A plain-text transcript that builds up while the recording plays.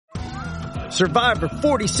Survivor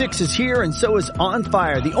 46 is here, and so is On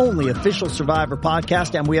Fire, the only official Survivor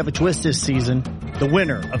podcast, and we have a twist this season. The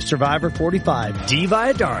winner of Survivor 45, Dee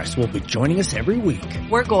Valladares, will be joining us every week.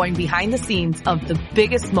 We're going behind the scenes of the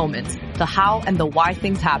biggest moments, the how and the why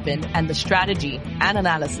things happen, and the strategy and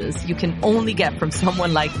analysis you can only get from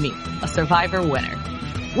someone like me, a Survivor winner.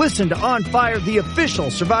 Listen to On Fire, the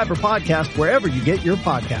official Survivor podcast, wherever you get your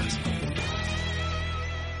podcasts.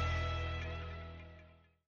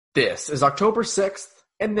 This is October 6th,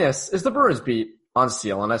 and this is the Bruins Beat on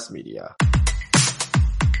CLNS Media.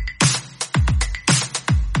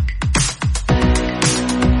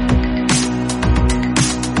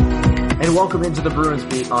 And welcome into the Bruins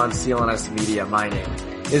Beat on CLNS Media. My name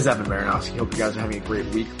is Evan Marinofsky. Hope you guys are having a great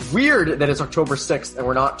week. Weird that it's October 6th and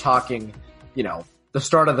we're not talking, the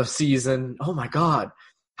start of the season. Oh my God.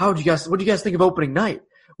 What do you guys think of opening night?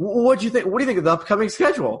 What do you think of the upcoming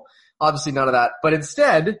schedule? Obviously none of that, but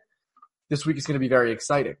instead, this week is going to be very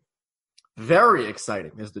exciting. Very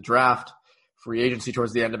exciting. There's the draft, free agency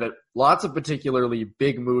towards the end of it. Lots of particularly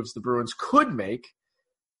big moves the Bruins could make.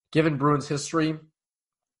 Given Bruins history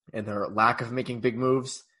and their lack of making big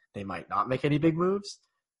moves, they might not make any big moves.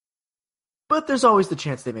 But there's always the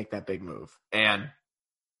chance they make that big move. And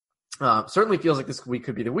certainly feels like this week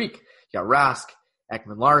could be the week. You got Rask,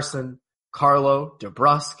 Ekman-Larsson, Carlo,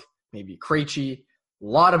 DeBrusk, maybe Krejci. A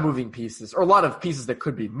lot of moving pieces, or a lot of pieces that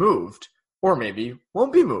could be moved, or maybe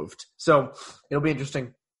won't be moved. So it'll be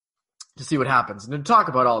interesting to see what happens. And to talk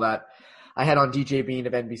about all that, I had on DJ Bean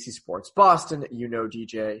of NBC Sports Boston. You know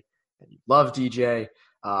DJ, and you love DJ.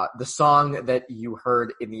 The song that you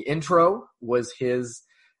heard in the intro was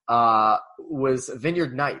was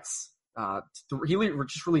Vineyard Nights. He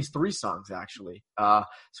just released 3 songs, actually. So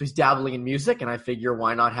he's dabbling in music, and I figure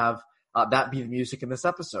why not have that be the music in this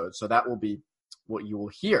episode. So that will be what you will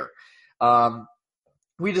hear.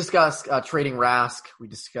 We discussed trading Rask. We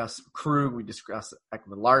discussed Krug. We discussed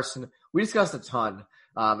Ekman-Larsson. We discussed a ton.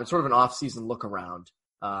 It's sort of an off-season look around,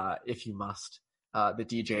 if you must, that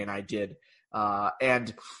DJ and I did.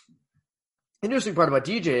 And the interesting part about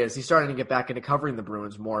DJ is he's starting to get back into covering the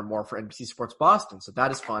Bruins more and more for NBC Sports Boston. So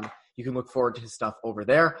that is fun. You can look forward to his stuff over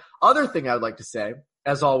there. Other thing I would like to say,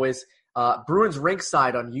 as always, Bruins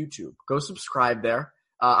Rinkside on YouTube. Go subscribe there.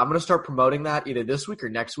 I'm going to start promoting that either this week or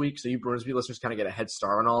next week, so you Bruins Beat listeners kind of get a head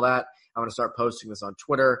start on all that. I'm going to start posting this on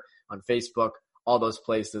Twitter, on Facebook, all those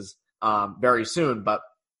places very soon. But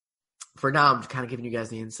for now, I'm just kind of giving you guys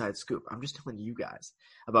the inside scoop. I'm just telling you guys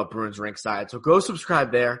about Bruins Rinkside. So go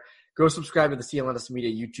subscribe there. Go subscribe to the CLNS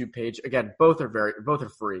Media YouTube page. Again, both are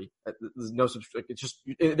free. There's no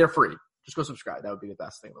they're free. Just go subscribe. That would be the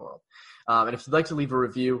best thing in the world. And if you'd like to leave a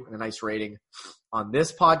review and a nice rating on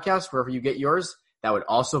this podcast, wherever you get yours, that would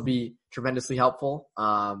also be tremendously helpful.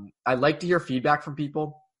 I'd like to hear feedback from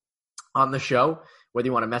people on the show, whether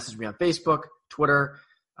you want to message me on Facebook, Twitter,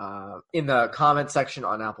 in the comment section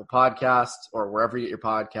on Apple Podcasts, or wherever you get your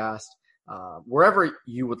podcast, wherever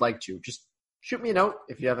you would like to. Just shoot me a note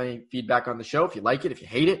if you have any feedback on the show, if you like it, if you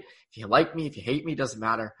hate it, if you like me, if you hate me, doesn't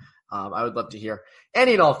matter. I would love to hear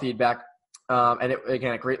any and all feedback. And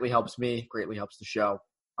it greatly helps me, greatly helps the show.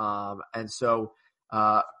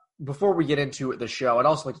 Before we get into the show, I'd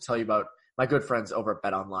also like to tell you about my good friends over at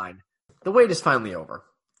BetOnline. The wait is finally over.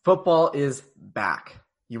 Football is back.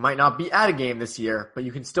 You might not be at a game this year, but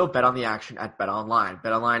you can still bet on the action at BetOnline.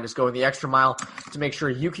 BetOnline is going the extra mile to make sure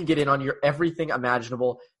you can get in on your everything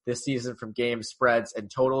imaginable this season, from game spreads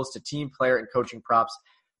and totals to team, player, and coaching props.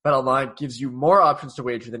 BetOnline gives you more options to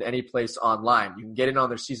wager than any place online. You can get in on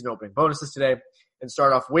their season opening bonuses today and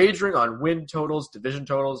start off wagering on win totals, division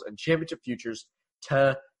totals, and championship futures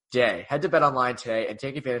today. Head to BetOnline today and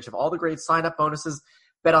take advantage of all the great sign-up bonuses.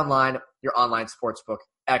 BetOnline, your online sportsbook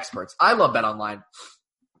experts. I love BetOnline.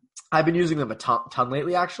 I've been using them a ton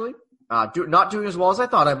lately, actually. Not doing as well as I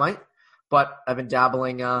thought I might, but I've been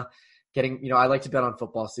dabbling, I like to bet on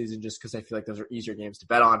football season just because I feel like those are easier games to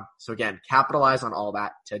bet on. So again, capitalize on all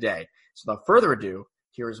that today. So without further ado,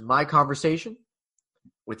 here is my conversation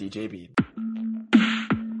with DJ Bean.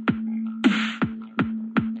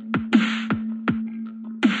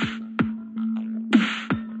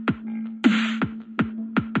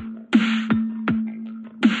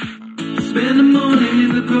 Spend the morning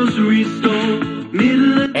in the grocery store.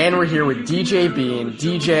 And we're here with DJ Bean.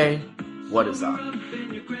 DJ, what is up?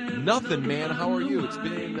 Nothing, man. How are you? It's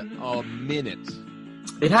been a minute.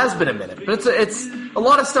 It has been a minute, but it's a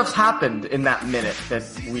lot of stuff's happened in that minute that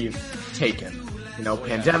we've taken.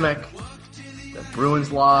 Pandemic, the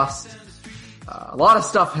Bruins lost. A lot of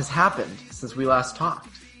stuff has happened since we last talked.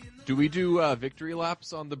 Do we do victory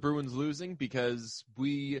laps on the Bruins losing? Because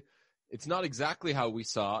it's not exactly how we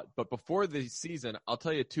saw it, but before the season, I'll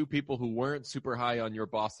tell you two people who weren't super high on your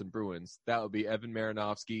Boston Bruins. That would be Evan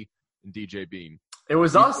Marinofsky and DJ Bean. It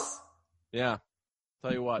was us. Yeah.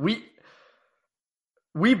 Tell you what.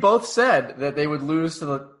 We both said that they would lose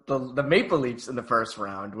to the Maple Leafs in the first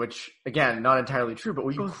round, which, again, not entirely true, but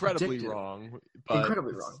we both incredibly predicted. wrong. But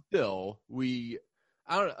incredibly wrong. Still,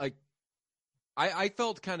 I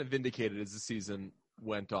felt kind of vindicated as the season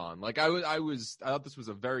went on. Like I thought this was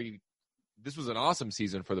an awesome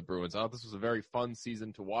season for the Bruins. I thought this was a very fun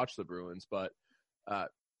season to watch the Bruins, but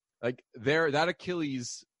that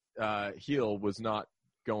Achilles heel was not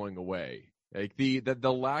going away. Like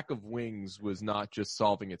the lack of wings was not just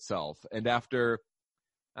solving itself. And after,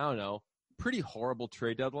 I don't know, pretty horrible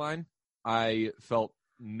trade deadline, I felt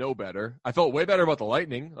no better. I felt way better about the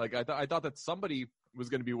Lightning. Like I thought that somebody was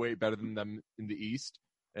going to be way better than them in the East.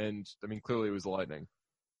 And I mean, clearly it was the Lightning.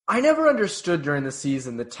 I never understood during the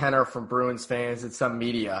season the tenor from Bruins fans and some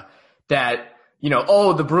media that,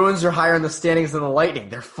 the Bruins are higher in the standings than the Lightning.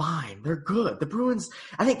 They're fine. They're good. The Bruins,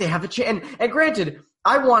 I think they have a chance. And granted,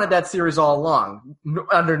 I wanted that series all along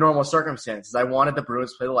under normal circumstances. I wanted the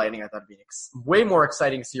Bruins to play the Lightning. I thought it'd be a way more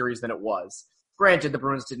exciting series than it was. Granted, the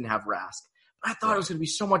Bruins didn't have Rask. But I thought it was going to be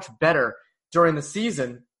so much better during the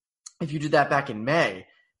season if you did that back in May.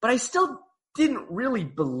 But I still didn't really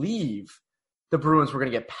believe the Bruins were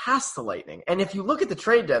going to get past the Lightning. And if you look at the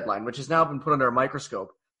trade deadline, which has now been put under a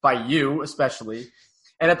microscope by you especially,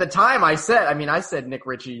 and at the time I said Nick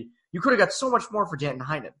Ritchie, you could have got so much more for Danton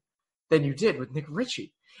Heinen than you did with Nick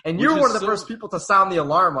Ritchie. And you're one of the first people to sound the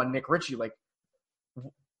alarm on Nick Ritchie. Like,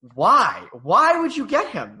 why? Why would you get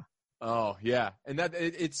him? Oh, yeah. And that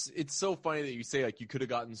it's so funny that you say, like, you could have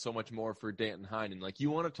gotten so much more for Danton Heinen. Like, you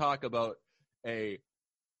want to talk about a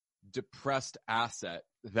depressed asset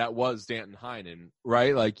that was Danton Heinen,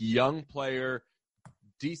 right? Like, young player,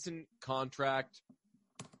 decent contract,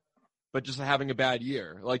 but just having a bad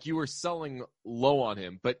year. Like, you were selling low on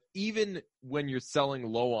him. But even when you're selling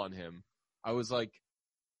low on him, I was like,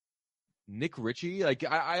 Nick Ritchie? Like,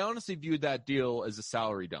 I honestly viewed that deal as a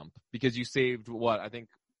salary dump because you saved, I think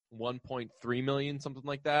 $1.3 million, something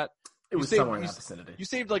like that. It was somewhere in that vicinity. You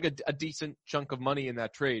saved like a decent chunk of money in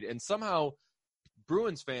that trade. And somehow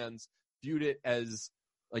Bruins fans viewed it as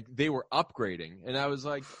like they were upgrading. And I was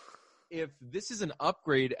like, if this is an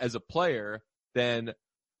upgrade as a player, then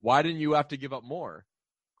why didn't you have to give up more?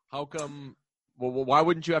 How come? Well, why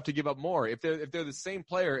wouldn't you have to give up more if they're the same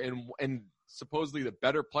player and supposedly the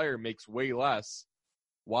better player makes way less?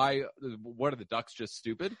 Why? What are the Ducks just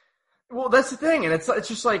stupid? Well, that's the thing, and it's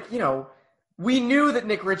just like, we knew that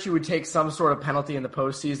Nick Ritchie would take some sort of penalty in the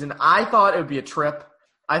postseason. I thought it would be a trip.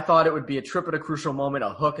 I thought it would be a trip at a crucial moment, a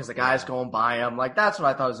hook as the guy's going by him. Like, that's what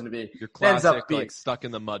I thought it was going to be. Your classic, like, stuck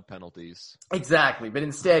in the mud penalties. Exactly, but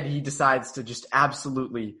instead he decides to just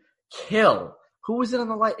absolutely kill. Who was it on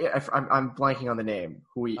the light? I'm blanking on the name.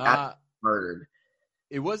 Who he murdered.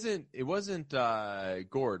 It wasn't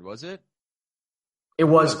Gord, was it? It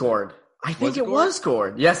was Gord. I think it was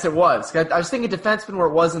Gord. Yes, it was. I was thinking defenseman where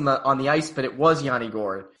it was on the ice, but it was Yanni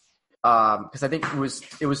Gord. Because I think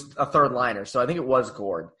it was a third liner, so I think it was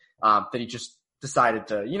Gord that he just decided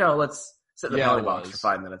to, let's sit in the penalty box for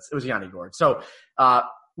 5 minutes. It was Yanni Gord. So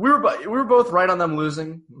we were both right on them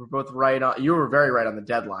losing. We were both right on. You were very right on the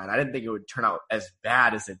deadline. I didn't think it would turn out as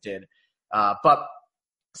bad as it did. But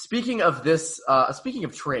speaking of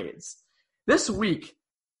trades, this week,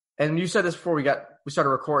 and you said this before we started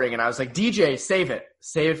recording, and I was like, DJ, save it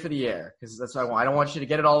for the air, because that's what I want. I don't want you to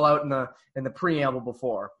get it all out in the preamble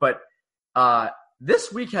before. But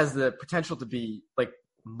this week has the potential to be like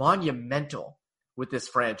monumental with this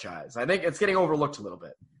franchise. I think it's getting overlooked a little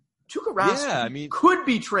bit. Tuukka Rask could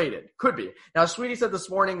be traded. Could be. Now, Sweeney said this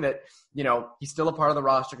morning that, he's still a part of the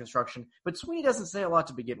roster construction, but Sweeney doesn't say a lot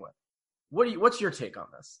to begin with. What's your take on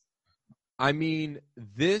this? I mean,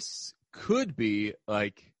 this could be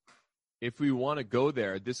like, if we want to go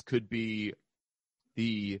there, this could be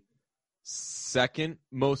the second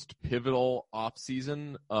most pivotal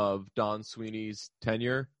offseason of Don Sweeney's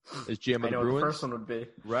tenure as GM of the Bruins. I know the first one would be.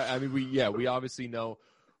 Right. I mean, we obviously know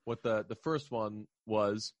what the first one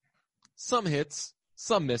was. Some hits,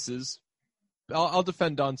 some misses. I'll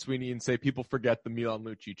defend Don Sweeney and say people forget the Milan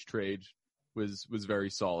Lucic trade was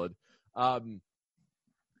very solid.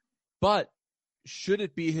 But should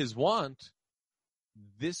it be his want,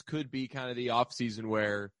 this could be kind of the offseason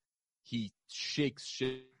where he shakes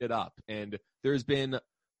shit up. And there's been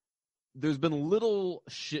little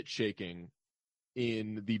shit shaking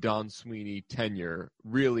in the Don Sweeney tenure,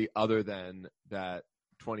 really, other than that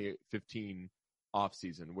 2015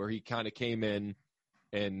 offseason where he kind of came in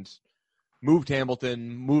and moved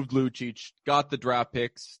Hamilton, moved Lucic, got the draft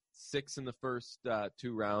picks, 6 in the first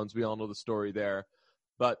 2 rounds. We all know the story there.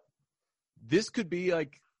 But this could be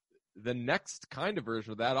like the next kind of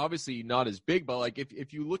version of that. Obviously not as big, but like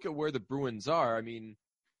if you look at where the Bruins are, I mean,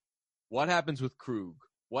 what happens with Krug?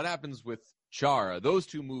 What happens with Chara? Those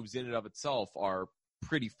 2 moves in and of itself are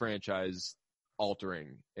pretty franchise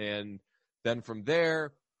altering. And then from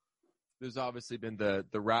there, there's obviously been the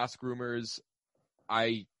Rask rumors.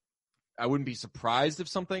 I wouldn't be surprised if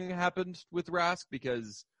something happened with Rask,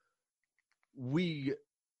 because we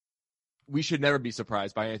should never be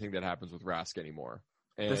surprised by anything that happens with Rask anymore.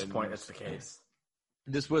 And at this point, it's the case.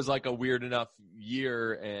 This was like a weird enough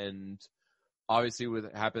year, and obviously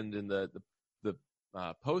what happened in the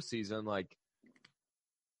postseason, like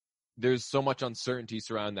there's so much uncertainty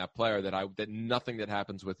surrounding that player that nothing that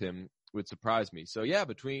happens with him would surprise me. So yeah,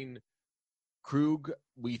 between Krug,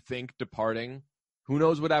 we think, departing, who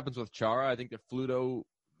knows what happens with Chara? I think that Fluto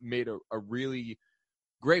made a really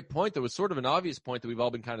great point that was sort of an obvious point that we've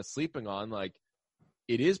all been kind of sleeping on. Like,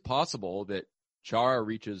 it is possible that Chara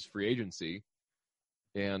reaches free agency,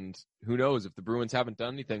 and who knows, if the Bruins haven't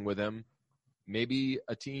done anything with him, maybe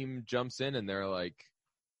a team jumps in and they're like,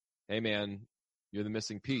 hey man, you're the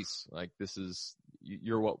missing piece. Like,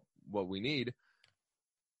 you're what we need.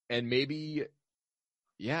 And maybe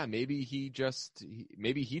he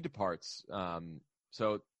departs.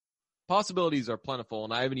 So possibilities are plentiful,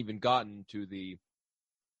 and I haven't even gotten to do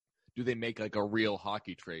they make like a real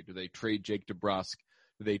hockey trade? Do they trade Jake DeBrusk?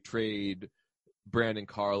 Do they trade Brandon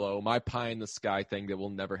Carlo? My pie in the sky thing that will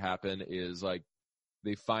never happen is like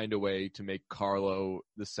they find a way to make Carlo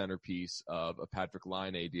the centerpiece of a Patrick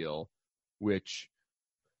Laine deal, which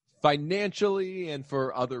financially and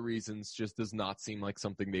for other reasons just does not seem like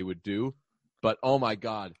something they would do. But oh my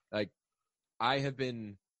God, like, I have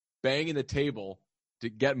been banging the table to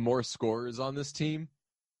get more scorers on this team.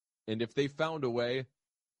 And if they found a way,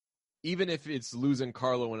 even if it's losing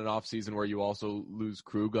Carlo in an offseason where you also lose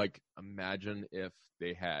Krug, like, imagine if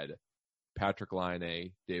they had Patrick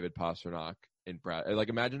Laine, David Pastrnak, and Brad. Like,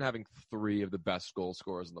 imagine having 3 of the best goal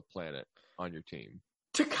scorers on the planet on your team.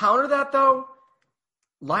 To counter that, though,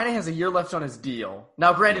 Laine has a year left on his deal.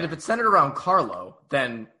 Now, granted, if it's centered around Carlo,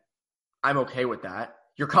 then I'm okay with that.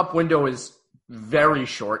 Your cup window is very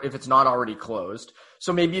short if it's not already closed.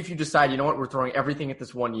 So maybe if you decide, you know what, we're throwing everything at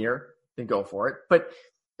this 1 year, then go for it. But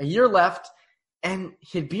a year left, and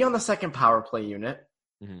he'd be on the second power play unit.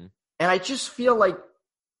 Mm-hmm. And I just feel like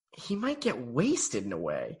he might get wasted in a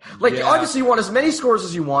way. Like, obviously you want as many scores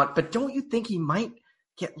as you want, but don't you think he might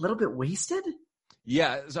get a little bit wasted?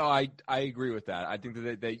 Yeah, so I agree with that. I think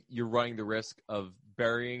that you're running the risk of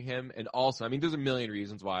burying him. And also, I mean, there's a million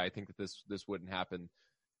reasons why I think that this wouldn't happen.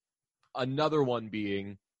 Another one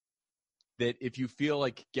being that if you feel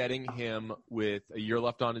like getting him with a year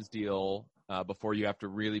left on his deal before you have to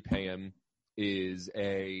really pay him is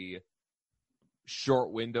a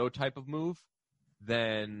short window type of move,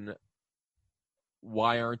 then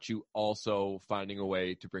why aren't you also finding a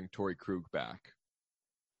way to bring Torrey Krug back?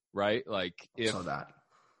 Right? Like, if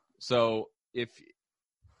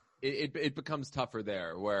it becomes tougher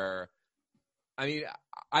there, where, I mean,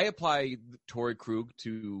 I apply Torrey Krug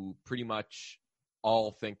to pretty much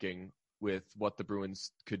all thinking with what the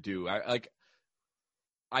Bruins could do.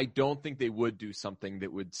 I don't think they would do something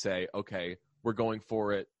that would say, okay, we're going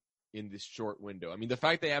for it in this short window. I mean, the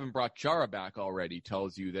fact they haven't brought Chara back already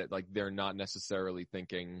tells you that, like, they're not necessarily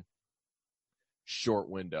thinking short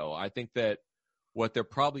window. I think that what they're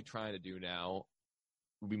probably trying to do now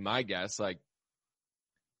would be my guess, like,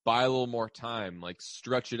 buy a little more time, like,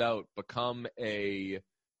 stretch it out, become a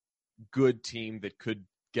good team that could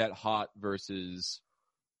get hot versus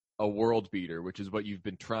a world beater, which is what you've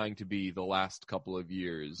been trying to be the last couple of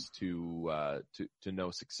years to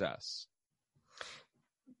no success.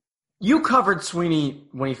 You covered Sweeney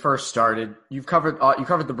when he first started. You covered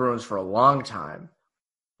the Bruins for a long time,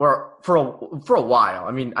 or for a while.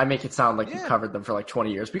 I mean, I make it sound like you covered them for like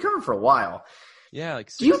 20 years. But you covered for a while. Yeah, like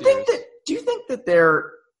 6 years. Do you think that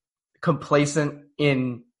they're complacent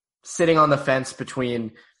in sitting on the fence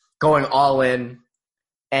between going all in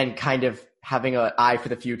and kind of having an eye for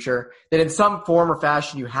the future? That in some form or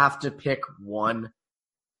fashion you have to pick one?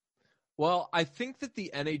 Well, I think that the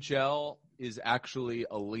NHL is actually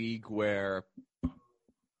a league where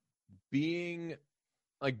being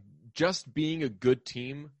a good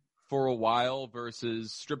team for a while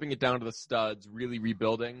versus stripping it down to the studs, really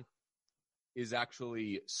rebuilding, is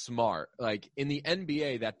actually smart. Like, in the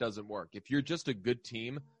NBA, that doesn't work. If you're just a good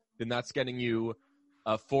team, then that's getting you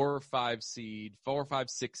a 4 or 5,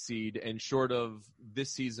 6 seed, and short of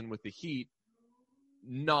this season with the Heat,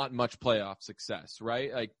 not much playoff success,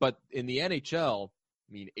 right? Like, but in the NHL,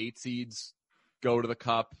 I mean, 8 seeds go to the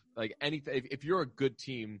cup. Like anything, if you're a good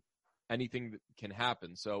team, anything can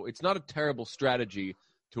happen. So it's not a terrible strategy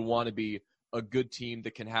to want to be a good team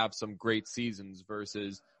that can have some great seasons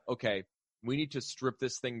versus, okay, we need to strip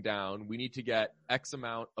this thing down. We need to get X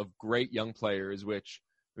amount of great young players, which,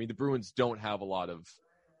 I mean, the Bruins don't have a lot of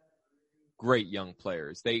great young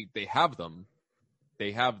players. They have them.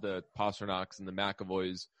 They have the Pasternaks and the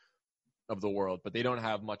McAvoys of the world, but they don't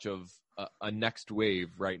have much of a next wave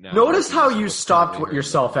right now. Notice how you stopped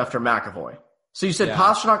yourself after McAvoy. So you said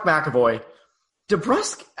Pasternak, McAvoy,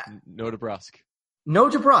 DeBrusk. No DeBrusk. No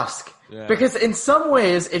DeBrusk. Yeah. Because in some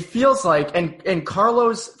ways it feels like, and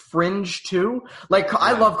Carlos fringe too. Like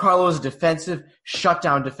I love Carlos as a defensive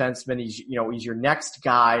shutdown defenseman. He's your next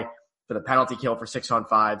guy for the penalty kill for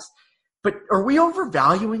 6-on-5s. But are we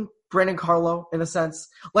overvaluing Brandon Carlo in a sense?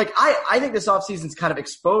 Like I think this offseason's kind of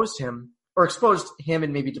exposed him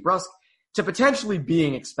and maybe DeBrusk to potentially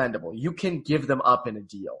being expendable. You can give them up in a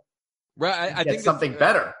deal. Right. I think something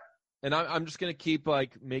better. And I'm just going to keep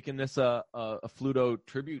like making this a Fluto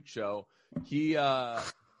tribute show. He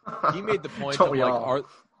made the point of like,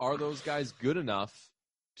 are those guys good enough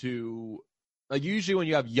to, like, usually when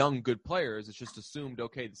you have young, good players, it's just assumed,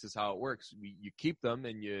 okay, this is how it works. You keep them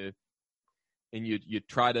and you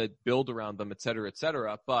try to build around them, et cetera, et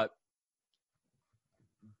cetera. But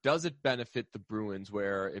does it benefit the Bruins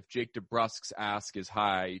where if Jake DeBrusk's ask is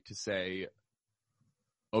high to say,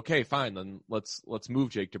 okay, fine, then let's move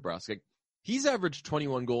Jake DeBrusk. Like, he's averaged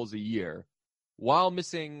 21 goals a year while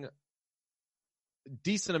missing a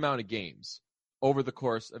decent amount of games over the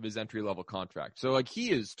course of his entry-level contract. So, like,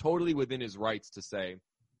 he is totally within his rights to say,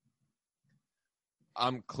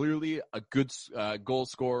 I'm clearly a good goal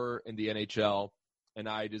scorer in the NHL, and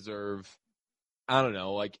I deserve, I don't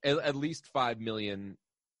know, like at least $5 million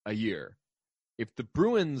a year. If the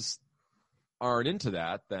Bruins aren't into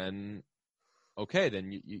that, then okay,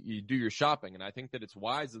 then you do your shopping. And I think that it's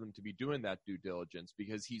wise of them to be doing that due diligence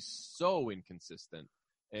because he's so inconsistent.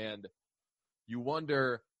 And you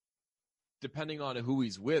wonder, depending on who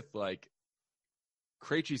he's with, like,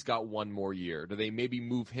 Krejci's got one more year. Do they maybe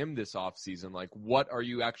move him this offseason? Like, what are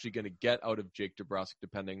you actually going to get out of Jake DeBrusk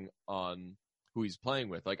depending on who he's playing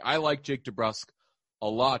with? Like, I like Jake DeBrusk a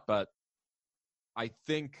lot, but I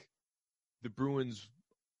think the Bruins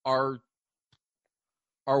are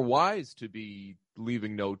wise to be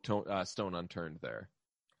leaving no stone unturned there.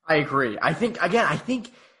 I agree. I think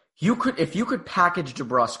you could, if you could package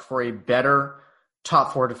DeBrusk for a better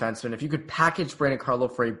top 4 defenseman, if you could package Brandon Carlo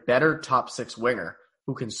for a better top 6 winger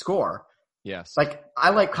who can score. Yes. Like, I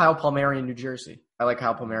like Kyle Palmieri in New Jersey. I like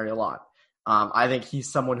Kyle Palmieri a lot. I think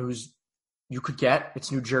he's someone who's you could get.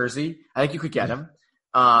 It's New Jersey. I think you could get him.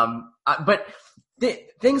 But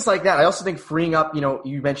things like that. I also think freeing up,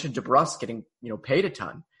 you mentioned DeBrusk getting, paid a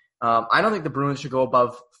ton. I don't think the Bruins should go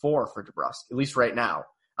above 4 for DeBrusk, at least right now.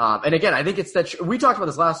 And again, I think it's that we talked about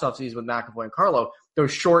this last offseason with McAvoy and Carlo.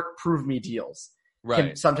 Those short prove me deals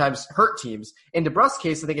can sometimes hurt teams. In DeBrusk's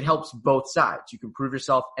case, I think it helps both sides. You can prove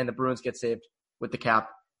yourself, and the Bruins get saved with the cap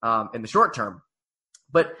in the short term.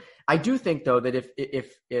 But I do think, though, that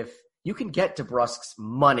if you can get DeBrusk's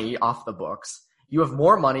money off the books, you have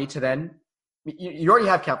more money to then you already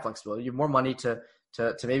have cap flexibility. You have more money to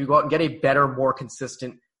maybe go out and get a better, more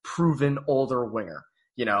consistent, proven older winger.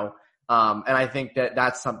 And I think that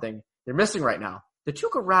that's something they're missing right now. The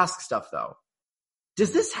Tuukka Rask stuff, though,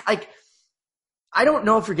 does this I don't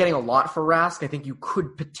know if you're getting a lot for Rask. I think you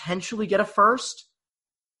could potentially get a first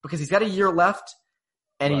because he's got a year left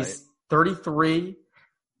and he's 33.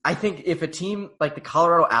 I think if a team like the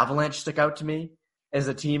Colorado Avalanche stick out to me as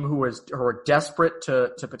a team who are desperate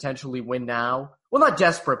to potentially win now. Well, not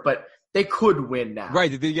desperate, but they could win now.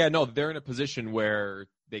 Right. Yeah, no, they're in a position where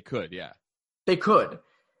they could, yeah. They could.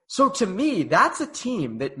 So to me, that's a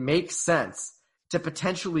team that makes sense to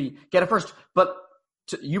potentially get a first. But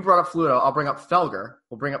you brought up Fluto. I'll bring up Felger.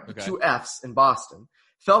 We'll bring up the 2 Fs in Boston.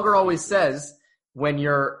 Felger always says when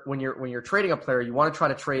you're trading a player, you want to try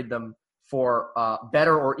to trade them for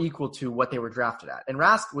better or equal to what they were drafted at. And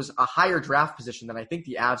Rask was a higher draft position than I think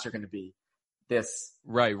the Avs are going to be this.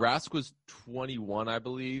 Right. Rask was 21, I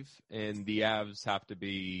believe, and the Avs have to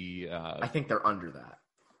be... I think they're under that.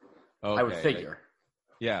 Okay, I would figure.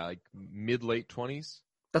 Like mid-late 20s?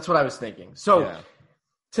 That's what I was thinking. So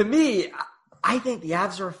to me, I think the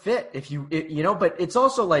Avs are a fit. But it's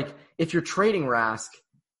also like if you're trading Rask,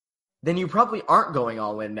 then you probably aren't going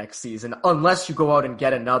all in next season unless you go out and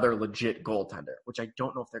get another legit goaltender, which I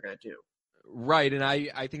don't know if they're going to do. Right, and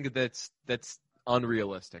I think that's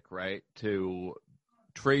unrealistic, right? To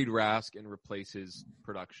trade Rask and replace his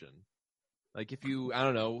production. Like if you, I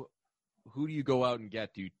don't know, who do you go out and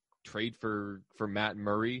get? Do you trade for Matt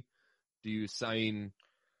Murray? Do you sign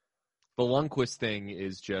the Lundqvist thing?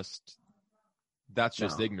 Is just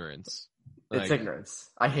ignorance. It's ignorance.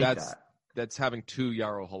 I hate that. That's having 2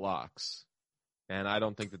 Yarrow Halaks, and I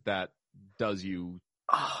don't think that does you.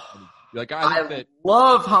 Like I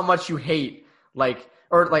love how much you hate, I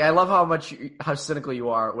love how cynical you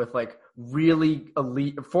are with like really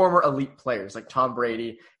former elite players like Tom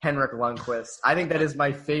Brady, Henrik Lundqvist. I think that is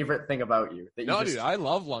my favorite thing about you. Dude, I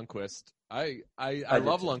love Lundqvist. I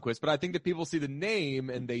love Lundqvist, but I think that people see the name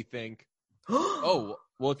and they think, oh,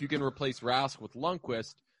 well, if you can replace Rask with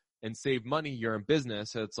Lundqvist and save money, you're in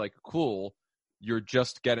business. It's like, cool, you're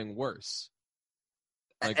just getting worse.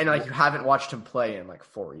 And you haven't watched him play in like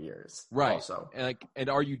 4 years. Right. Also. And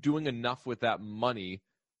are you doing enough with that money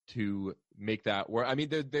to make that work? I mean,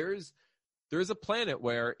 there's a planet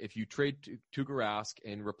where if you trade Tuukka Rask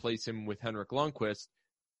and replace him with Henrik Lundqvist,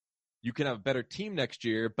 you can have a better team next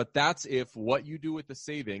year, but that's if what you do with the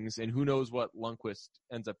savings, and who knows what Lundqvist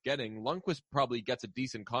ends up getting. Lundqvist probably gets a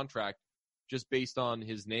decent contract just based on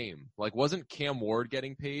his name. Like, wasn't Cam Ward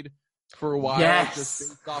getting paid for a while just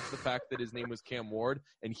based off the fact that his name was Cam Ward,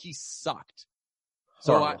 and he sucked?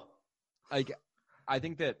 Horrible. So I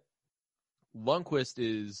think that Lundqvist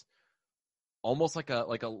is almost like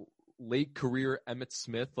a late career Emmitt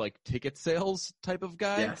Smith, like ticket sales type of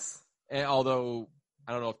guy. Yes. And although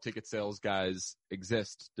I don't know if ticket sales guys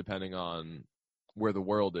exist depending on where the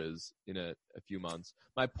world is in a few months.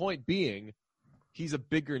 My point being, he's a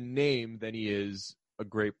bigger name than he is a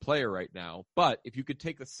great player right now. But if you could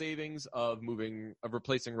take the savings of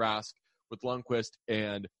replacing Rask with Lundqvist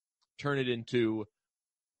and turn it into,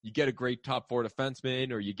 you get a great top 4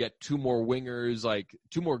 defenseman, or you get 2 more wingers, like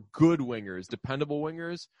 2 more good wingers, dependable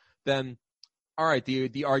wingers, then all right,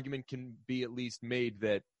 the argument can be at least made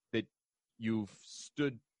that you've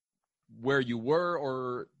stood where you were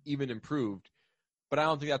or even improved. But I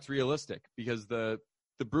don't think that's realistic, because the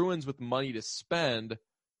Bruins with money to spend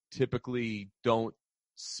typically don't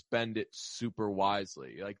spend it super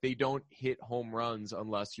wisely. Like, they don't hit home runs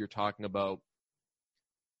unless you're talking about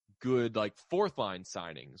good, like, fourth line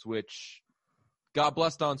signings, which God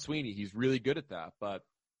bless Don Sweeney. He's really good at that. But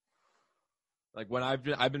like, when I've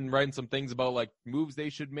been writing some things about like moves they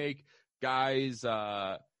should make, guys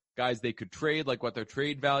they could trade, like what their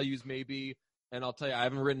trade values may be. And I'll tell you, I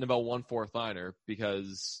haven't written about 1 fourth liner,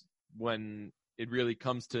 because when it really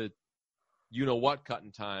comes to what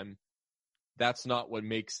cutting time, that's not what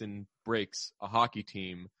makes and breaks a hockey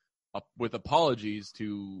team. With apologies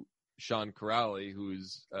to Sean Corrali,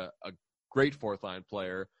 who's a great fourth line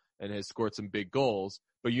player and has scored some big goals,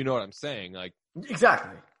 but you know what I'm saying. Like,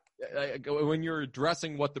 exactly. When you're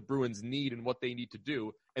addressing what the Bruins need and what they need to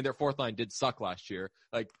do, and their fourth line did suck last year,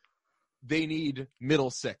 like, they need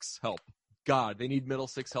middle six help. God, they need middle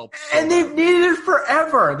six help. And they've needed it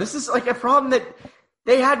forever. This is like a problem that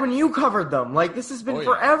they had when you covered them. Like, this has been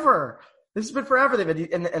forever. This has been forever.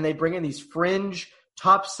 And they bring in these fringe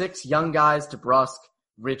top 6 young guys to Brusk,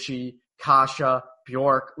 Ritchie, Kasha,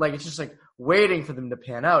 Bjork. Like, it's just like waiting for them to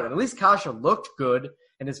pan out. And at least Kasha looked good,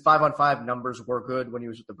 and his 5-on-5 numbers were good when he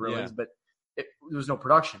was with the Bruins, but there was no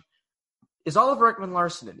production. Is Oliver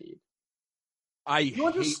Ekman-Larsson in need? I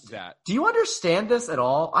hate that. Do you understand this at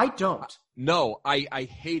all? I don't. No, I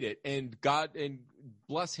hate it. And God, and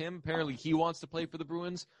bless him, apparently he wants to play for the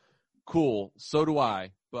Bruins. Cool. So do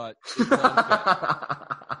I. But it's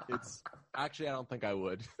not it's actually, I don't think I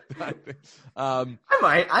would. I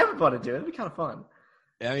might. I would want to do it. It'd be kind of fun.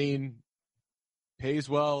 I mean, pays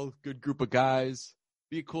well, good group of guys.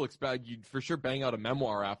 Be a cool you'd for sure bang out a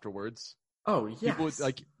memoir afterwards. Oh, yes.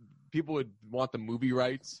 People would want the movie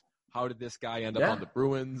rights. How did this guy end up on the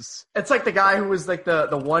Bruins? It's like the guy who was like the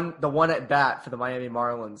one at bat for the Miami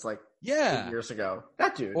Marlins like 2 years ago.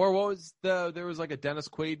 That dude. Or what was there was like a Dennis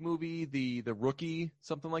Quaid movie, the Rookie,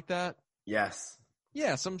 something like that. Yes.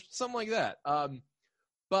 Yeah, something like that.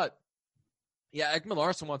 But yeah,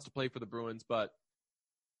 Ekman-Larsson wants to play for the Bruins, but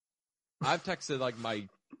I've texted like my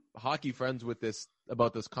hockey friends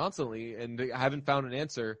about this constantly, and I haven't found an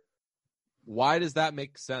answer. Why does that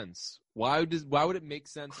make sense? Why would it make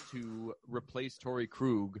sense to replace Torrey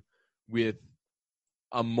Krug with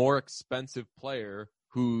a more expensive player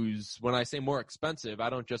who's, when I say more expensive, I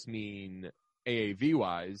don't just mean AAV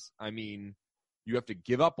wise. I mean, you have to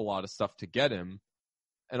give up a lot of stuff to get him.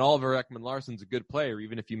 And Oliver Ekman-Larsson's a good player,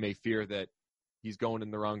 even if you may fear that he's going in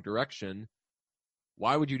the wrong direction.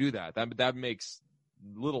 Why would you do that? That makes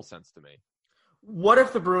little sense to me. What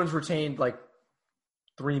if the Bruins retained like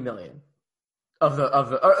 $3 million?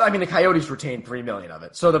 the Coyotes retained $3 million of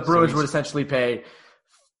it. So the Bruins would essentially pay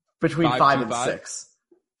between 5 and 6.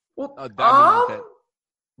 Well,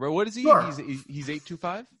 what is he? Sure. He's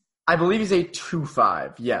 8.25? I believe he's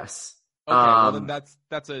 8.25. Yes. Okay, well then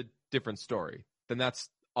that's a different story. Then that's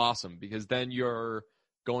awesome because then you're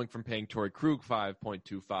going from paying Torrey Krug 5.25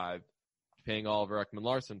 to paying Oliver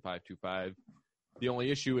Ekman-Larsson 5.25. The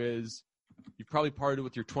only issue is you probably parted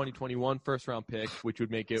with your 2021 first round pick, which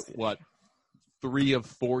would make it 3 of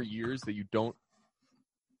 4 years that you don't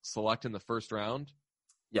select in the first round.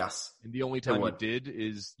 Yes. And the only time you did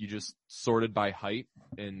is you just sorted by height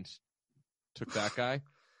and took that guy.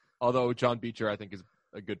 Although John Beecher, I think, is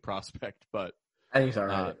a good prospect, but I think he's all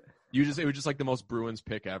right. It was just like the most Bruins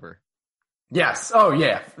pick ever. Yes. Oh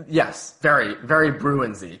yeah. Yes. Very, very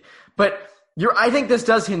Bruinsy. But I think this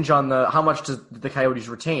does hinge on how much does the Coyotes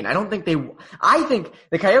retain. I think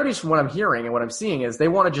the Coyotes, from what I'm hearing and what I'm seeing, is they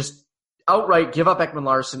want to just outright give up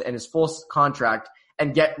Ekman-Larsson and his full contract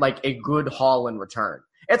and get like a good haul in return.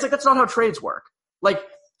 It's like, that's not how trades work. Like,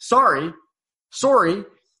 sorry,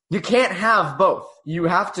 you can't have both. You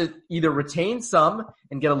have to either retain some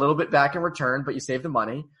and get a little bit back in return, but you save the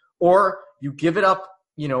money, or you give it up,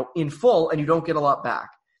 in full and you don't get a lot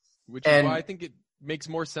back. Which is why I think it makes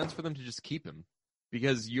more sense for them to just keep him.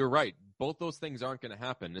 Because you're right. Both those things aren't going to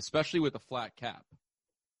happen, especially with a flat cap.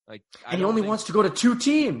 And he only wants to go to 2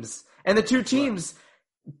 teams. And the 2 teams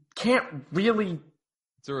can't really.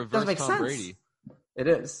 It's a reverse Tom sense. Brady. It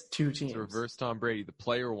is 2 teams. It's a reverse Tom Brady. The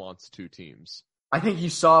player wants 2 teams. I think you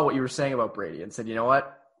saw what you were saying about Brady and said, you know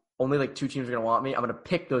what? Only 2 teams are going to want me. I'm going to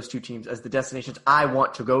pick those 2 teams as the destinations I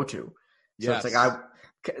want to go to. So yes.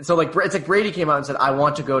 it's like Brady came out and said, I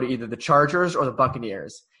want to go to either the Chargers or the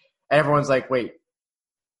Buccaneers. And everyone's like, wait,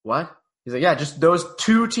 what? He's like, yeah, just those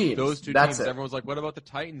 2 teams. Those 2 That's teams. it. Everyone's like, what about the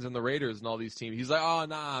Titans and the Raiders and all these teams? He's like, oh,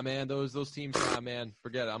 nah, man, those teams, nah, man,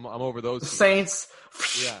 forget it. I'm over those teams. Saints.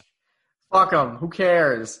 Yeah. Fuck them. Who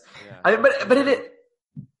cares? Yeah. I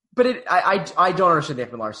don't understand the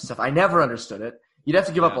Ekman-Larsson stuff. I never understood it. You'd have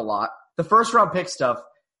to give up a lot. The first round pick stuff,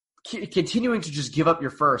 continuing to just give up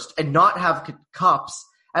your first and not have cups.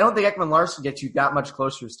 I don't think Ekman-Larsson gets you that much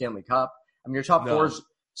closer to a Stanley Cup. I mean, your top 4 is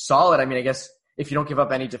solid. I mean, I guess if you don't give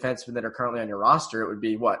up any defensemen that are currently on your roster, it would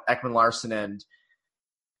be Ekman-Larsson and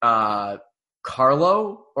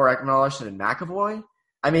Carlo, or Ekman-Larsson and McAvoy.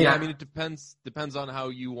 It depends on how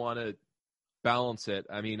you want to balance it.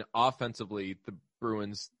 I mean, offensively, the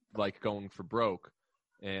Bruins like going for broke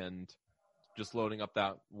and just loading up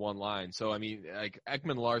that one line. So, I mean, like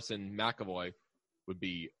Ekman-Larsson, McAvoy would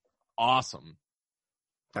be awesome.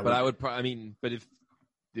 But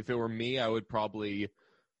if it were me, I would probably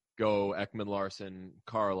go Ekman-Larsson,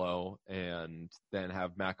 Carlo, and then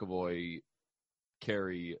have McAvoy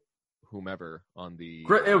carry whomever on the.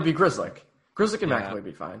 It would be Grzelcyk. Grzelcyk and McAvoy would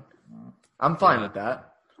be fine. I'm fine with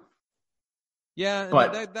that. Yeah,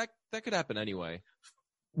 but that could happen anyway.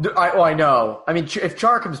 I know. I mean, if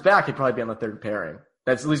Char comes back, he'd probably be on the 3rd pairing.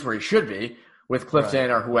 That's at least where he should be, with Clifton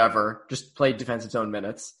or whoever. Just play defensive zone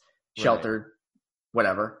minutes, sheltered,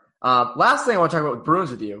 whatever. Last thing I want to talk about with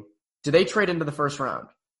Bruins with you. Do they trade into the first round?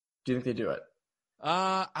 Do you think they do it?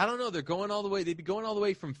 I don't know. They're going all the way. They'd be going all the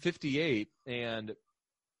way from 58, and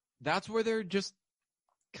that's where they're just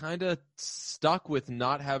kind of stuck with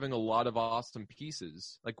not having a lot of awesome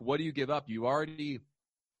pieces. Like, what do you give up? You already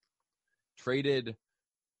traded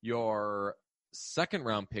your 2nd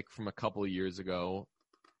round pick from a couple of years ago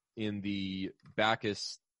in the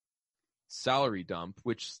Backes salary dump,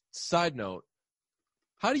 which, side note,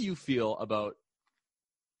 how do you feel about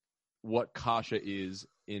what Kasha is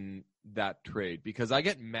in that trade? Because I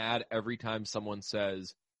get mad every time someone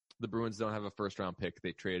says the Bruins don't have a first round pick,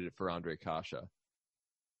 they traded it for Andre Kasha.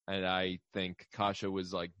 And I think Kasha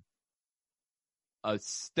was like a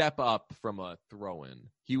step up from a throw-in.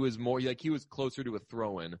 He was he was closer to a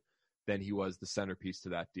throw-in than he was the centerpiece to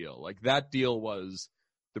that deal. Like, that deal was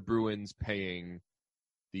the Bruins paying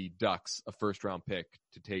the Ducks a first-round pick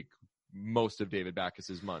to take most of David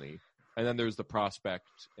Backes' money. And then there's the prospect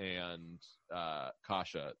and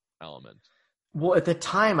Kasha element. Well, at the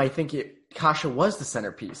time, I think Kasha was the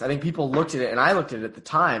centerpiece. I think people looked at it, and I looked at it at the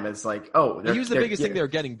time as like, oh, he was the biggest thing they were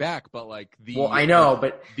getting back, but like I know,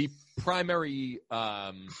 but the primary,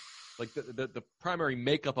 the primary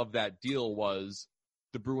makeup of that deal was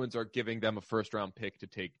the Bruins are giving them a first round pick to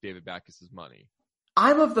take David Backes' money.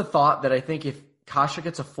 I'm of the thought that I think if Kasha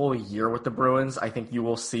gets a full year with the Bruins, I think you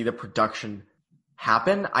will see the production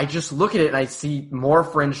happen. I just look at it and I see more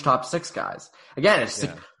fringe top 6 guys. Again, it's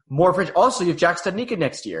more fringe. Also, you have Jack Studnicka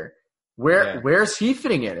next year. Where's he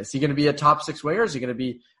fitting in? Is he going to be a top 6 winger? Is he going to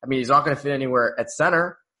be? I mean, he's not going to fit anywhere at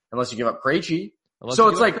center. unless you give up Krejci. So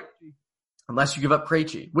it's like, unless you give up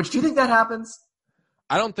Krejci. Which, do you think that happens?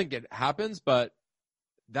 I don't think it happens, but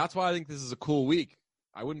that's why I think this is a cool week.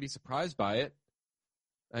 I wouldn't be surprised by it.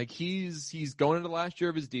 Like he's going into the last year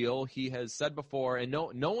of his deal. He has said before, and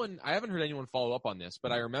no one, I haven't heard anyone follow up on this,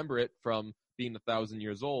 but I remember it from being 1,000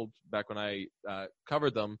 years old back when I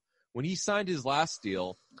covered them. When he signed his last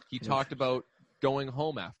deal, he talked about going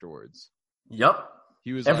home afterwards. Yep.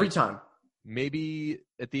 He was every time. Maybe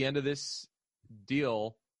at the end of this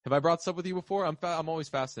deal, have I brought this up with you before? I'm always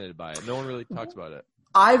fascinated by it. No one really talks about it.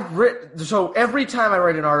 So every time I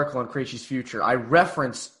write an article on Krejci's future, I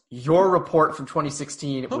reference your report from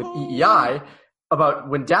 2016 with EEI about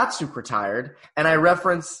when Datsuk retired, and I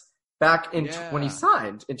reference back in when he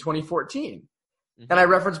signed in 2014. Mm-hmm. And I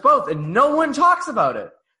reference both, and no one talks about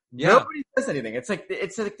it. Yeah. Nobody says anything. It's like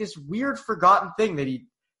this weird forgotten thing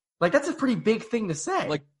that that's a pretty big thing to say.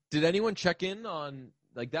 Like, did anyone check in on,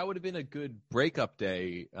 like, that would have been a good breakup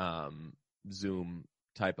day Zoom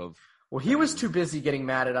type of. Well, he was too busy getting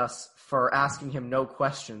mad at us for asking him no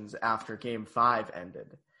questions after Game 5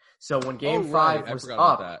 ended. So when Game 5 was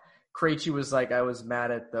up, Krejci was like, I was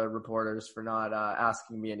mad at the reporters for not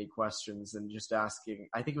asking me any questions and just asking.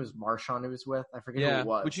 I think it was Marchand he was with. I forget who it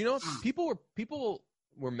was. But people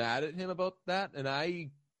were mad at him about that, and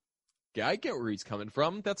I get where he's coming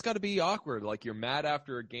from. That's got to be awkward. Like, you're mad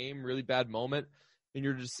after a game, really bad moment,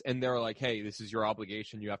 and they're like, hey, this is your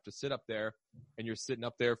obligation. You have to sit up there, and you're sitting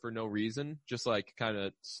up there for no reason, just like kind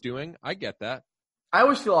of stewing. I get that. I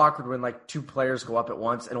always feel awkward when like two players go up at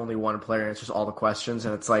once and only one player answers all the questions,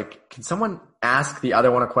 and it's like, can someone ask the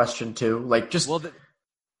other one a question too? Like, just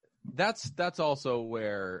that's also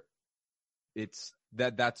where it's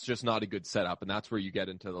that's just not a good setup, and that's where you get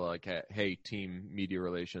into the like, hey, team media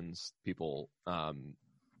relations people,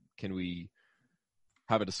 can we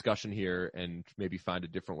have a discussion here and maybe find a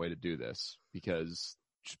different way to do this? Because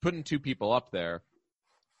just putting two people up there,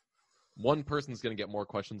 one person's going to get more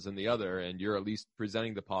questions than the other, and you're at least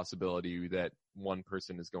presenting the possibility that one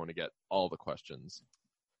person is going to get all the questions.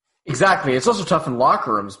 Exactly. It's also tough in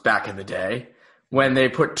locker rooms back in the day when they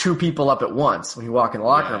put two people up at once. When you walk in the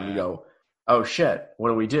locker room, you go, oh shit, what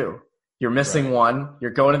do we do? You're missing one,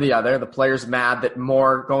 you're going to the other, the player's mad that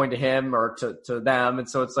more going to him or to them, and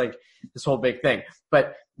so it's like this whole big thing.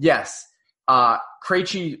 But yes,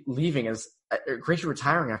 Krejci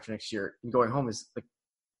retiring after next year and going home is like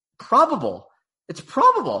probable. It's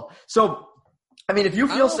probable. So, I mean, if you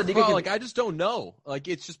feel Sadiqa I just don't know. Like,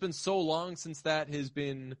 it's just been so long since that has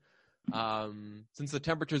been, since the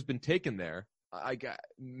temperature's been taken there.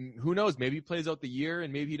 Who knows? Maybe he plays out the year,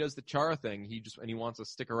 and maybe he does the Chara thing. He wants to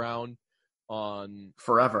stick around on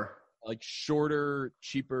forever, like shorter,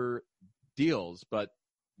 cheaper deals. But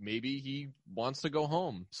maybe he wants to go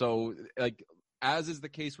home. So, like, as is the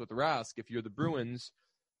case with Rask, if you're the Bruins,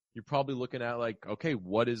 you're probably looking at like, okay,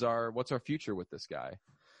 what's our future with this guy?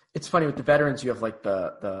 It's funny with the veterans. You have like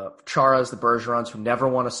the Charas, the Bergerons, who never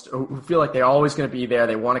want to, who feel like they're always going to be there.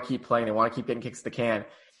 They want to keep playing. They want to keep getting kicks to the can.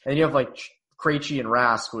 And you have like Krejci and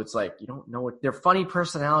Rask, who it's like, you don't know what, they're funny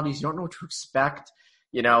personalities. You don't know what to expect.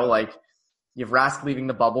 You know, like you have Rask leaving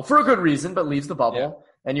the bubble for a good reason, but leaves the bubble. Yeah.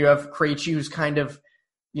 And you have Krejci, who's kind of,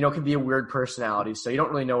 you know, can be a weird personality. So you don't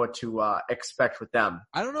really know what to expect with them.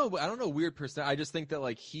 I don't know weird person. I just think that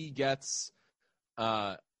like he gets,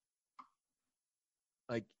 like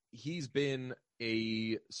he's been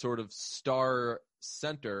a sort of star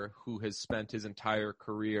center who has spent his entire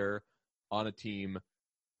career on a team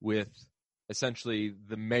with essentially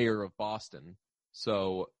the mayor of Boston.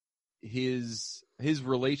 So his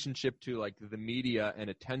relationship to like the media and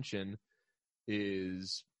attention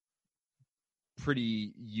is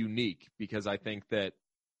pretty unique, because I think that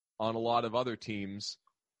on a lot of other teams,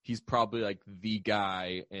 he's probably like the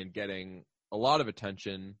guy and getting a lot of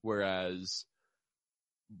attention, whereas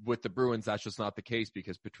with the Bruins, that's just not the case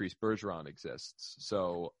because Patrice Bergeron exists.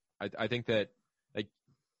 So I think that like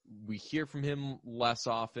we hear from him less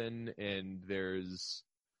often, and there's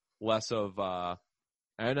less of I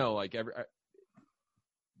don't know, like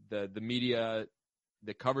the media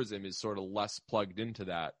that covers him is sort of less plugged into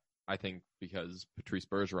that, I think, because Patrice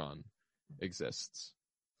Bergeron exists.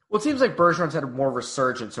 Well, it seems like Bergeron's had more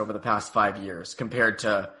resurgence over the past 5 years compared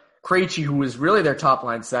to Krejci, who was really their top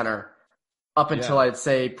line center up until I'd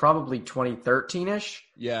say probably 2013-ish.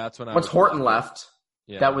 Yeah, that's when once Horton left.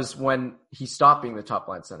 Yeah. That was when he stopped being the top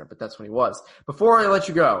line center, but that's when he was. Before I let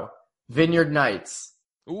you go, Vineyard Nights.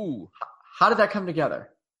 Ooh. How did that come together?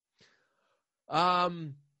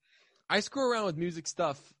 I screw around with music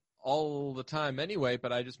stuff all the time anyway,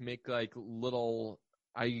 but I just make like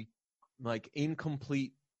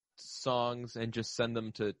incomplete songs and just send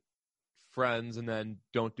them to friends and then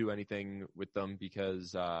don't do anything with them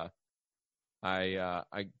because I'm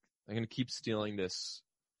going to keep stealing this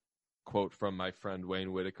quote from my friend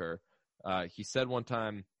Wayne Whitaker. He said one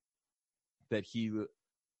time that he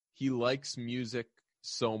likes music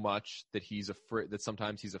so much that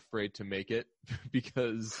sometimes he's afraid to make it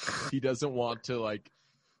because he doesn't want to like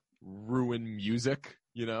ruin music,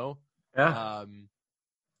 you know? Yeah.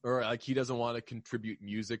 Or like he doesn't want to contribute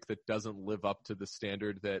music that doesn't live up to the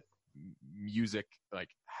standard that music like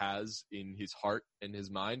has in his heart and his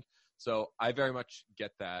mind. So I very much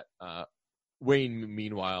get that. Wayne,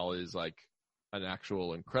 meanwhile, is like an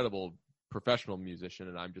actual incredible professional musician,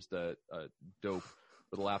 and I'm just a dope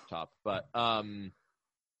with a laptop. But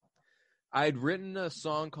I'd written a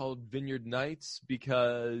song called Vineyard Nights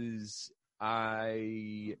because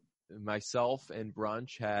myself and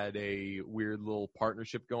Brunch had a weird little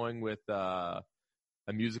partnership going with a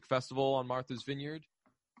music festival on Martha's Vineyard,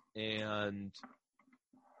 and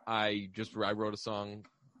I wrote a song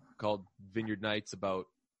called Vineyard Nights about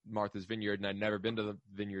Martha's Vineyard, and I'd never been to the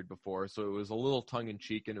vineyard before, so it was a little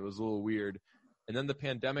tongue-in-cheek and it was a little weird. And then the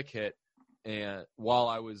pandemic hit, and while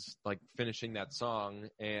I was like finishing that song,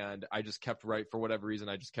 and I just kept for whatever reason,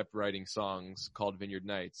 I just kept writing songs called Vineyard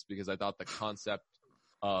Nights because I thought the concept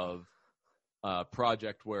of a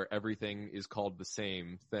project where everything is called the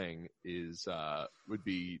same thing would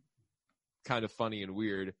be kind of funny and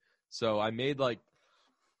weird. So I made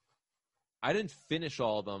I didn't finish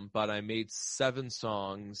all of them, but I made 7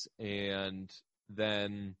 songs, and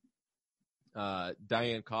then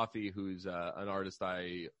Diane Coffey, who's an artist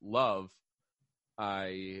I love,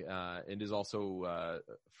 and is also a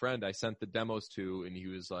friend, I sent the demos to, and he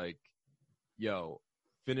was like, yo,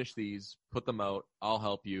 finish these, put them out, I'll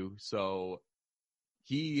help you. So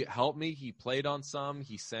he helped me, he played on some,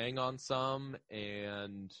 he sang on some,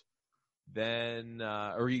 and then,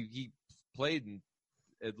 he played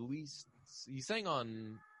at least, he sang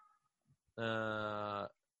on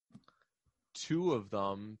 2 of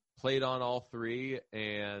them, played on all 3,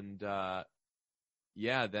 and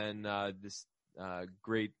then this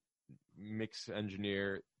great mix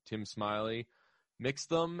engineer Tim Smiley mixed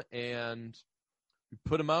them, and we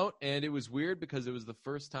put them out. And it was weird because it was the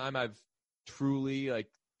first time I've truly like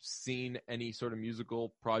seen any sort of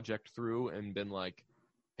musical project through and been like,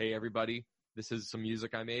 hey everybody, this is some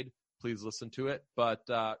music I made, please listen to it. But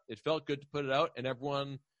it felt good to put it out, and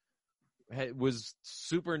everyone was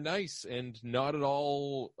super nice and not at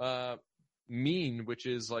all mean, which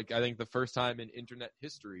is like I think the first time in internet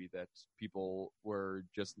history that people were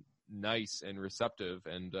just nice and receptive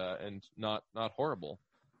and not horrible.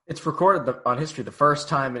 It's recorded on history, the first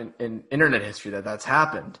time in internet history that's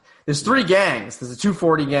happened. There's 3 gangs. There's the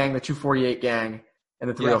 240 gang, the 248 gang, and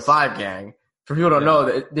the 305 gang. For people who don't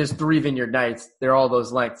know, there's 3 Vineyard Nights. They're all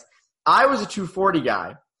those lengths. I was a 240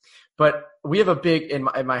 guy, but we have a big in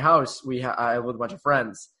my house. I live with a bunch of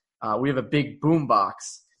friends. We have a big boom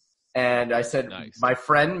box, and I said, nice. My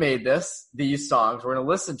friend made these songs. We're gonna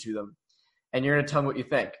listen to them, and you're gonna tell me what you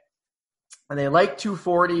think. And they liked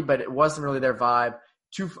 240, but it wasn't really their vibe.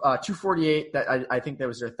 248, that I think that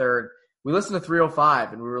was their third. We listened to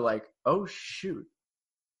 305, and we were like, oh shoot,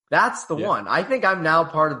 that's the one. I think I'm now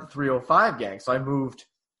part of the 305 gang, so I moved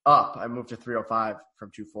up. I moved to 305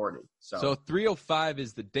 from 240. So 305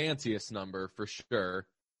 is the danciest number for sure.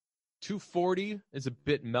 240 is a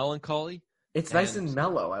bit melancholy. It's nice and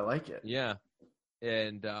mellow. I like it. Yeah.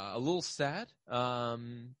 And a little sad.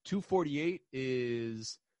 248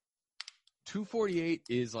 is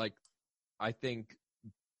like, I think,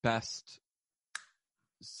 best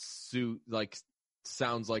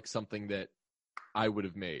sounds like something that I would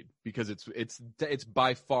have made, because it's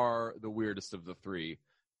by far the weirdest of the 3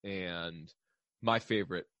 and my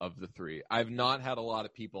favorite of the 3. I've not had a lot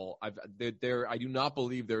of people. I do not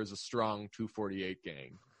believe there is a strong 248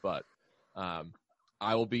 gang, but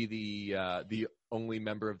I will be the only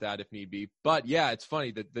member of that if need be. But yeah, it's funny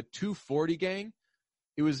that the 240 gang,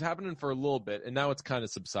 it was happening for a little bit, and now it's kind of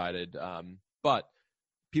subsided. But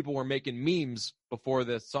people were making memes before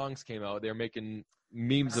the songs came out. They were making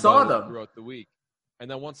memes about it throughout the week. And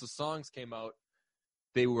then once the songs came out,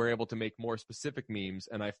 they were able to make more specific memes.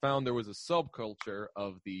 And I found there was a subculture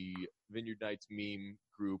of the Vineyard Nights meme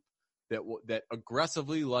group that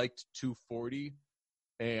aggressively liked 240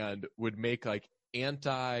 and would make like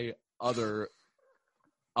anti-other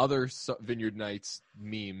Vineyard Nights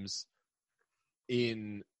memes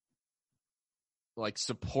in like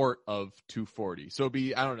support of 240. So it'd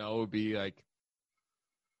be, I don't know, it would be like,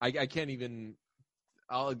 I can't even,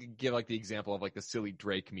 I'll give like the example of like the silly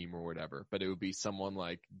Drake meme or whatever, but it would be someone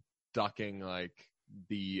like ducking like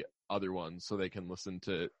the other ones so they can listen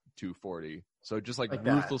to 240. So just like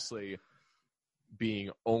ruthlessly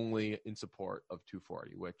being only in support of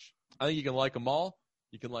 240, which I think you can like them all.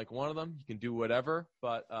 You can like one of them. You can do whatever.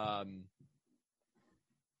 But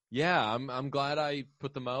yeah, I'm glad I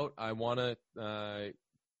put them out. I want to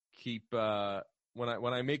keep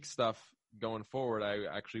when I make stuff going forward, I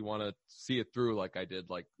actually want to see it through like I did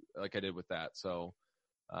with that. So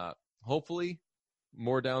hopefully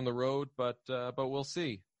more down the road, but we'll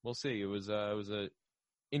see. We'll see. It was a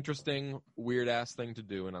interesting, weird ass thing to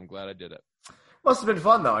do, and I'm glad I did it. Must have been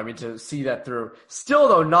fun though. I mean, to see that through. Still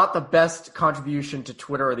though, not the best contribution to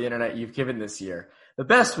Twitter or the internet you've given this year. The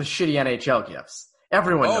best was shitty NHL gifs.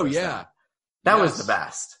 Everyone knows that. That was the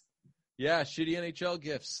best. Yeah, shitty NHL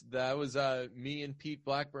gifs. That was me and Pete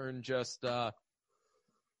Blackburn just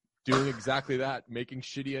doing exactly that, making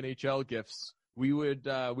shitty NHL gifs. We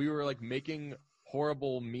were like making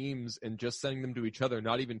horrible memes and just sending them to each other,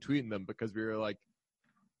 not even tweeting them, because we were like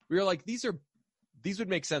these would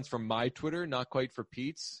make sense from my Twitter, not quite for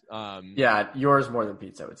Pete's. Yeah, yours more than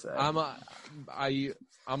Pete's, I would say. I'm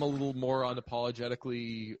a little more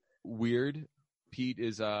unapologetically weird.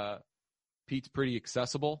 Pete's pretty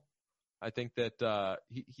accessible. I think that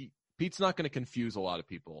Pete's not going to confuse a lot of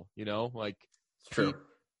people, you know? Like, true.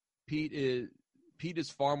 Pete is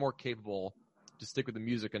far more capable, to stick with the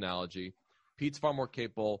music analogy, Pete's far more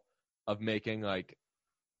capable of making like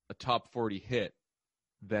a top 40 hit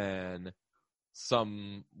than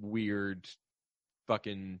some weird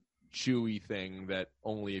fucking chewy thing that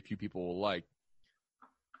only a few people will like.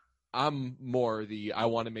 I'm more I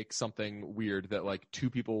want to make something weird that like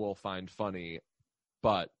two people will find funny,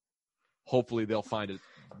 but hopefully they'll find it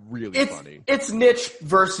really funny. It's niche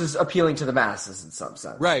versus appealing to the masses in some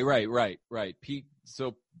sense. Right.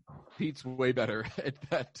 Pete's way better at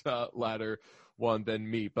that latter one than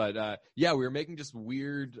me. But yeah, we were making just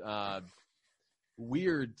weird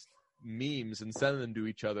memes and sending them to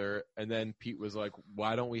each other. And then Pete was like,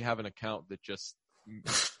 why don't we have an account that just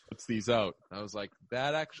puts these out? I was like,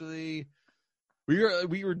 that actually,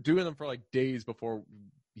 we were doing them for like days before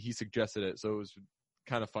he suggested it. So it was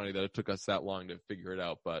kind of funny that it took us that long to figure it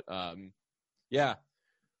out. But yeah,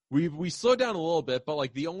 we slowed down a little bit, but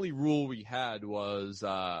like the only rule we had was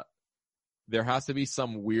there has to be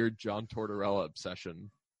some weird John Tortorella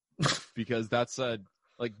obsession, because that's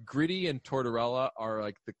like Gritty and Tortorella are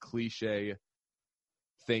like the cliche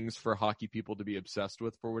things for hockey people to be obsessed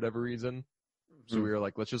with for whatever reason. So we were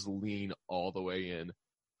like, let's just lean all the way in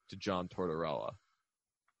to John Tortorella.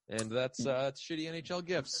 And that's shitty NHL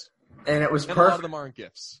gifts. And it was perfect. A lot of them aren't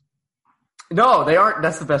gifts. No, they aren't.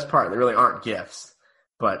 That's the best part. They really aren't gifts.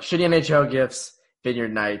 But shitty NHL gifts,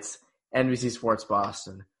 Vineyard Nights, NBC Sports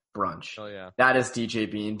Boston, brunch. Oh, yeah. That is DJ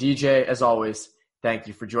Bean. DJ, as always, thank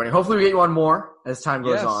you for joining. Hopefully we get you on more as time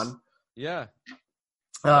goes on. Yeah.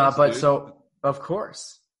 Thanks, but dude. So, of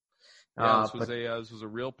course. Yeah, this was a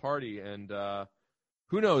real party, and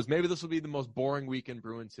who knows? Maybe this will be the most boring week in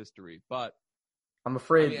Bruins history, but I'm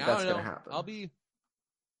afraid that's going to happen.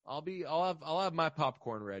 I'll have my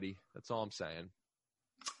popcorn ready. That's all I'm saying.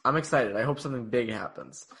 I'm excited. I hope something big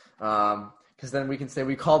happens. Because then we can say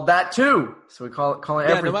we called that too. So we call it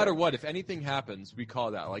everything. No matter what, if anything happens, we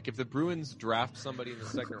call that. Like if the Bruins draft somebody in the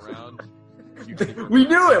second round, we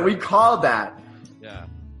knew it. We called that. Yeah.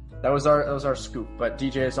 That was our scoop. But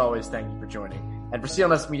DJ, as always, thank you for joining. And for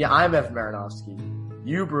CLNS Media, I'm Evan Marinofsky.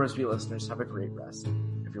 You Bruins Beat listeners, have a great rest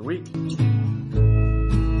of your week.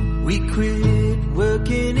 We quit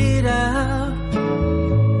working it out,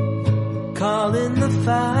 calling the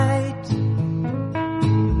fight.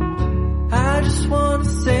 I just want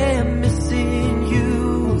to say